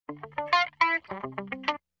Good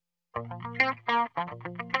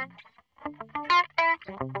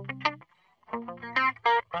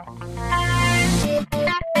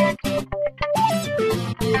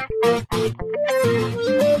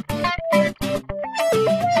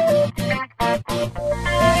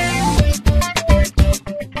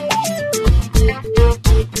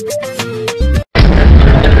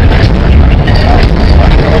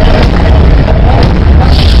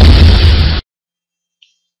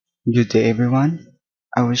day everyone.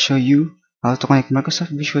 I will show you how to connect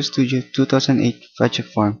Microsoft Visual Studio 2008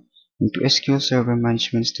 project form into SQL Server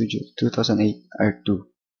Management Studio 2008 R2.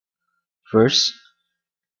 First,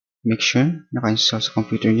 make sure naka-install sa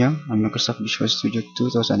computer niyo ang Microsoft Visual Studio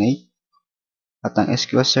 2008 at ang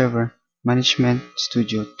SQL Server Management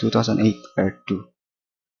Studio 2008 R2.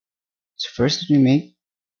 So first what we make,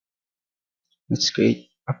 let's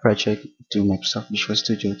create a project to Microsoft Visual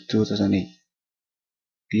Studio 2008.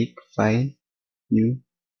 Click File, New,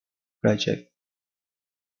 Project.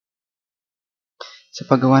 Sa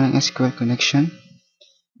paggawa ng SQL connection,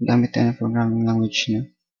 gamit tayo ng programming language na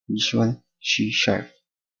Visual C#.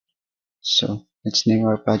 So, let's name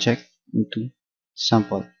our project into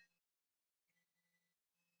sample.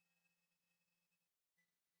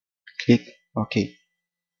 Click OK.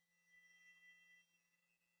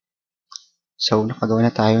 So, nakagawa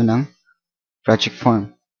na tayo ng project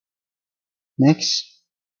form. Next,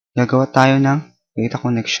 gagawa tayo ng data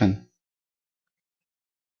connection.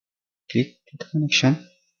 Click Data Connection.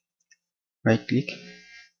 Right click.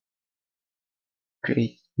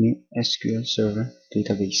 Create New SQL Server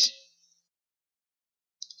Database.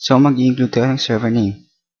 So, mag-i-include tayo ng server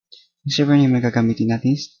name. Yung server name na gagamitin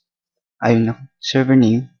natin ayon na server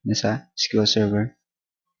name na sa SQL Server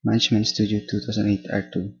Management Studio 2008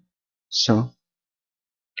 R2. So,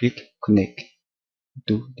 click Connect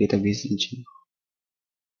to Database Engine.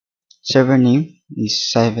 Server name is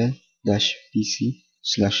 7-pc/7.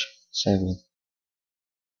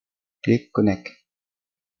 Click Connect.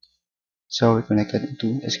 So, we connected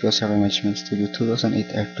into SQL Server Management Studio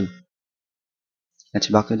 2008 R2. Let's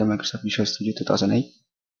back to the Microsoft Visual Studio 2008.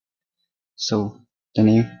 So, the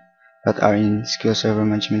name that are in SQL Server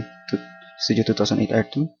Management Studio 2008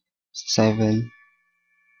 R2 is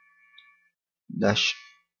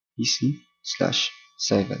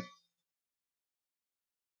 7-pc/7.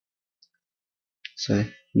 So,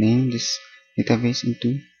 name this database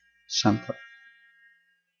into sample.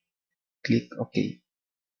 Click OK.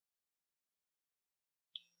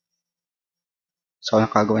 So,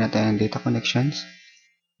 nakagawa na tayo ng data connections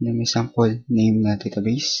na may sample name na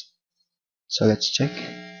database. So, let's check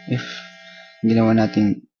if ginawa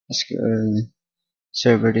natin SQL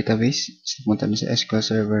Server Database. So, punta na sa SQL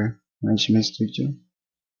Server Management Studio.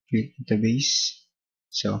 Click Database.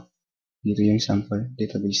 So, dito yung sample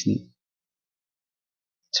database name.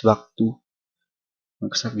 It's back to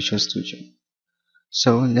Microsoft Visual Studio.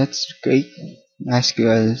 So, let's create an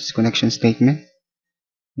SQL connection statement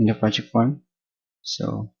in the project form.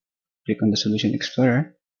 So, click on the Solution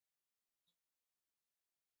Explorer.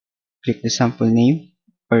 Click the sample name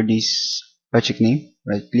or this project name.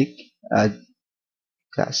 Right click, add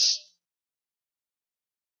class.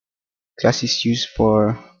 Class is used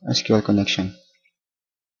for SQL connection.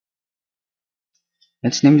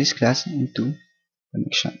 Let's name this class into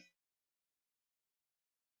connection.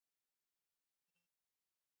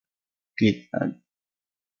 Click add.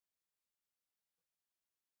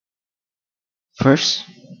 First,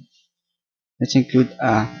 let's include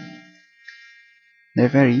a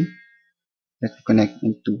library that will connect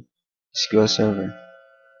into SQL Server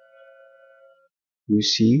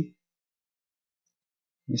using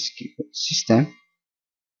SQL system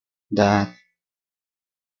that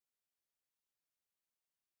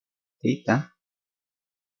data.sql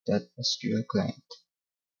client.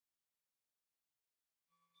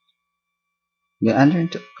 Then under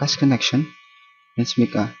class connection, let's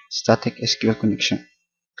make a static SQL connection.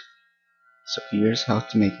 So here's how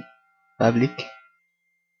to make it. Public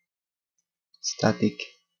static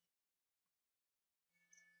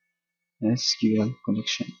SQL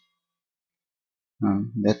connection.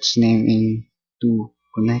 Let's name in to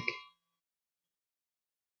connect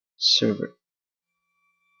server.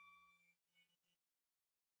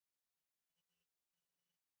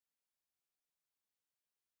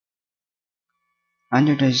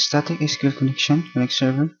 Under the static SQL connection, connect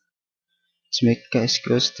server, let's make a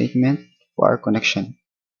SQL statement for our connection.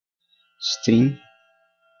 String,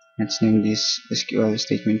 let's name this SQL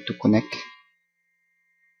statement to connect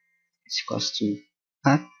is equals to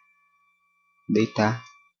at data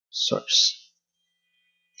source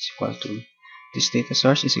is equal to this data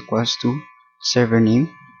source is equals to server name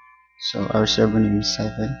So our server name is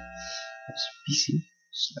 7. That's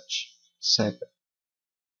PC/7.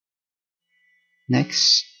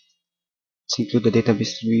 Next, let's include the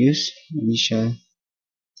database we use. Initial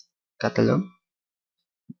catalog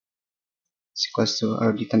is equals to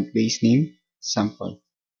our database name, sample.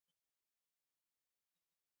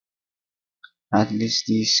 Add list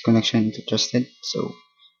this connection into trusted. So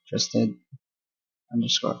trusted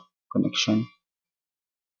underscore connection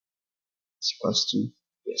is equals to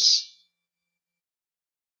yes.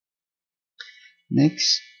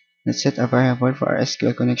 Next, let's set a variable for our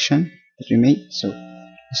SQL connection that we made. So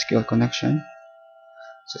SQL connection.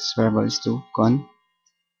 So this variable is to con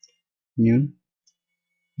new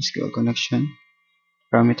SQL connection.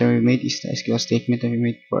 Parameter we made is the SQL statement that we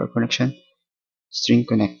made for our connection. String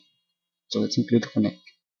connect. So let's include the connect.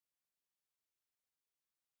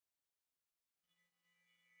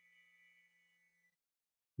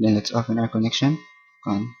 Then let's open our connection.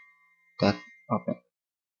 Con dot open.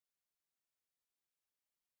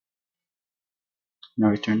 Now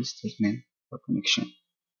return the statement for connection.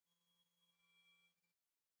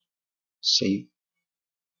 Save.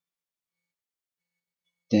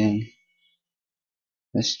 Then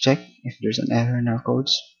let's check if there's an error in our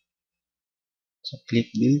codes. So click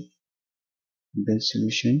build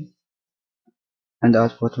solution, and the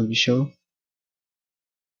output will be show.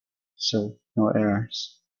 So no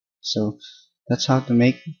errors. So that's how to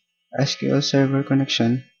make SQL Server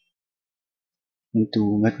connection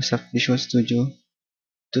into Microsoft Visual Studio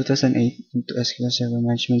 2008 into SQL Server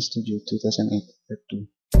Management Studio 2008 Part 2.